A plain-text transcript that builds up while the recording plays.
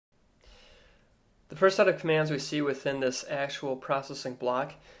The first set of commands we see within this actual processing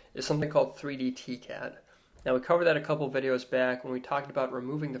block is something called 3dTcat. Now, we covered that a couple videos back when we talked about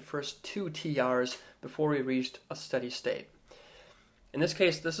removing the first two TRs before we reached a steady state. In this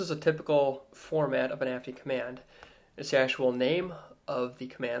case, this is a typical format of an AFNI command. It's the actual name of the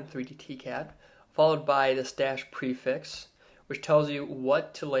command, 3dTcat, followed by this dash prefix, which tells you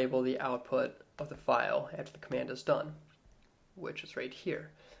what to label the output of the file after the command is done, which is right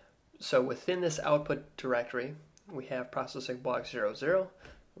here. So within this output directory, we have processing block 00.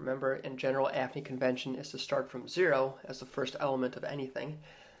 Remember, in general, AFNI convention is to start from 0 as the first element of anything.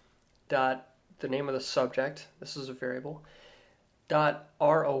 Dot, the name of the subject, this is a variable, dot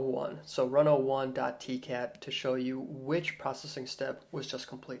ro1, so run01.tcat to show you which processing step was just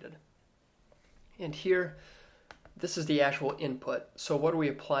completed. And here, this is the actual input. So what are we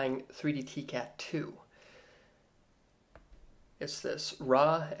applying 3dTcat to? It's this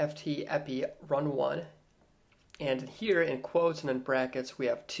raw ft epi run1, and here in quotes and in brackets we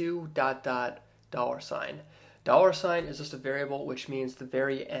have $$. Dollar sign is just a variable which means the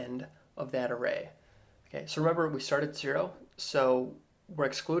very end of that array. Okay, so remember we start at 0, so we're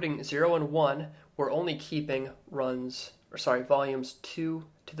excluding 0 and 1. We're only keeping volumes 2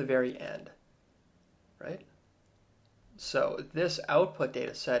 to the very end, right? So this output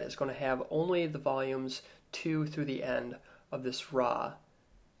data set is going to have only the volumes 2 through the end of this raw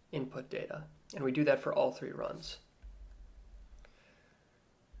input data, and we do that for all three runs.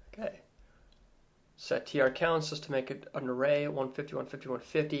 Okay, set tr counts just to make it an array, 150, 150,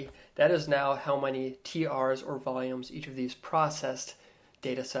 150. That is now how many TRs or volumes each of these processed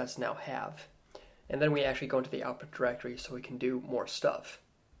data sets now have. And then we actually go into the output directory so we can do more stuff.